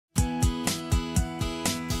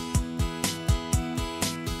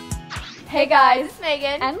Hey guys, it's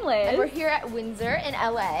Megan and Liz. And we're here at Windsor in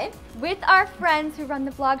LA with our friends who run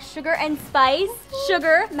the blog Sugar and Spice.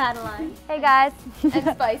 Sugar, Madeline. Hey guys. And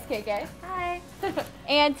Spice, KK. Hi.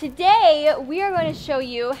 And today we are going to show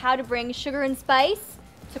you how to bring Sugar and Spice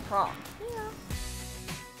to prom. Yeah.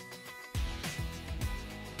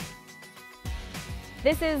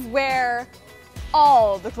 This is where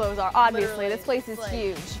all the clothes are, obviously. Literally, this place is like,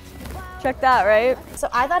 huge. Check that, right? So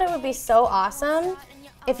I thought it would be so awesome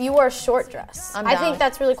if you wore a short dress. I think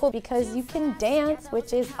that's really cool because you can dance,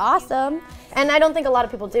 which is awesome. And I don't think a lot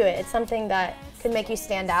of people do it. It's something that could make you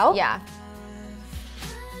stand out. Yeah.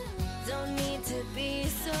 Don't need to be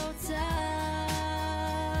so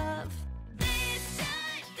tough.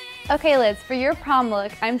 Okay, Liz, for your prom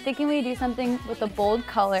look, I'm thinking we do something with a bold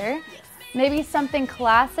color. Maybe something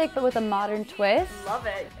classic, but with a modern twist. Love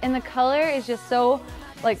it. And the color is just so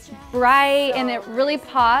bright, and it really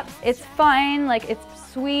pops. It's fun, it's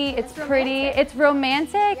sweet, it's pretty, it's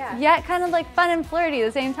romantic, yet kind of fun and flirty at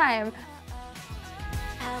the same time.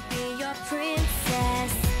 I'll be your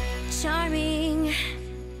princess, charming.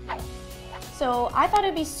 So I thought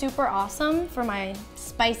it'd be super awesome for my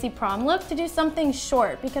spicy prom look to do something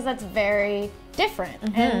short because that's very different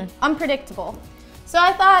and unpredictable. So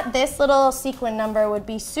I thought this little sequin number would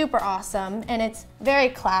be super awesome, and it's very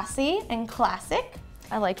classy and classic.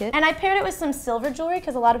 I like it. And I paired it with some silver jewelry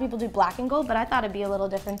because a lot of people do black and gold, but I thought it'd be a little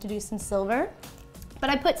different to do some silver. But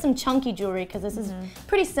I put some chunky jewelry because this is a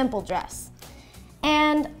pretty simple dress.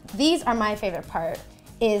 And these are my favorite part,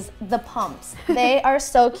 is the pumps. They are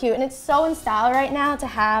so cute, and it's so in style right now to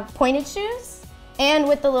have pointed shoes, and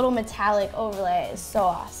with the little metallic overlay is so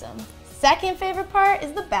awesome. Second favorite part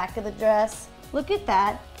is the back of the dress. Look at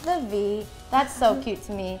that, the V. That's so cute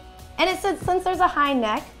to me. And it says since there's a high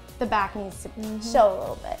neck, the back needs to show a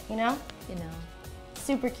little bit, you know?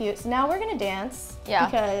 Super cute. So now we're gonna dance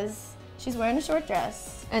because she's wearing a short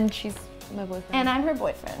dress. And she's my boyfriend. And I'm her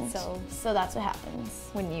boyfriend. So that's what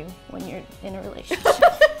happens when you're in a relationship.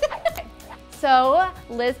 So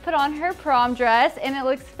Liz put on her prom dress and it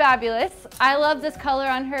looks fabulous. I love this color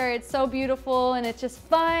on her. It's so beautiful and it's just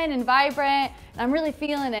fun and vibrant. And I'm really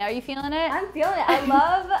feeling it. Are you feeling it? I'm feeling it.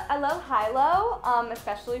 I love high-low,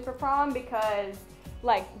 especially for prom because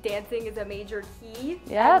dancing is a major key.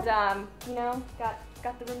 Yep. And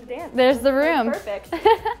got the room to dance. There's the room. Perfect.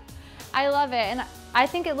 I love it, and I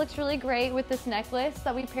think it looks really great with this necklace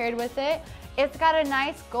that we paired with it. It's got a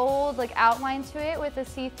nice gold outline to it with a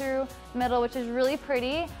see-through middle, which is really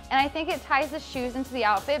pretty. And I think it ties the shoes into the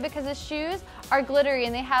outfit because the shoes are glittery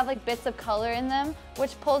and they have bits of color in them,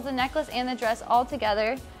 which pulls the necklace and the dress all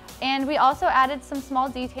together. And we also added some small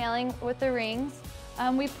detailing with the rings.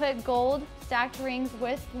 We put gold stacked rings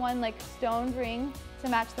with one stoned ring to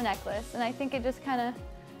match the necklace. And I think it just kind of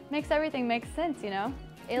makes everything make sense, you know?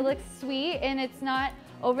 It looks sweet and it's not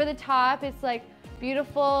over the top. It's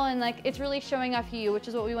beautiful and it's really showing off you, which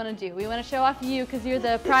is what we want to do. We want to show off you because you're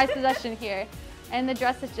the prized possession here. And the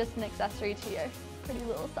dress is just an accessory to your pretty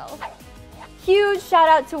little self. Huge shout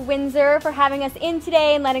out to Windsor for having us in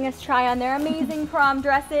today and letting us try on their amazing prom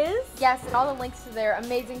dresses. Yes, and all the links to their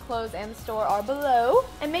amazing clothes and the store are below.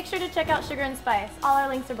 And make sure to check out Sugar and Spice. All our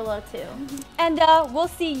links are below too. And we'll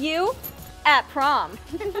see you at prom.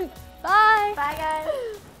 Bye. Bye guys.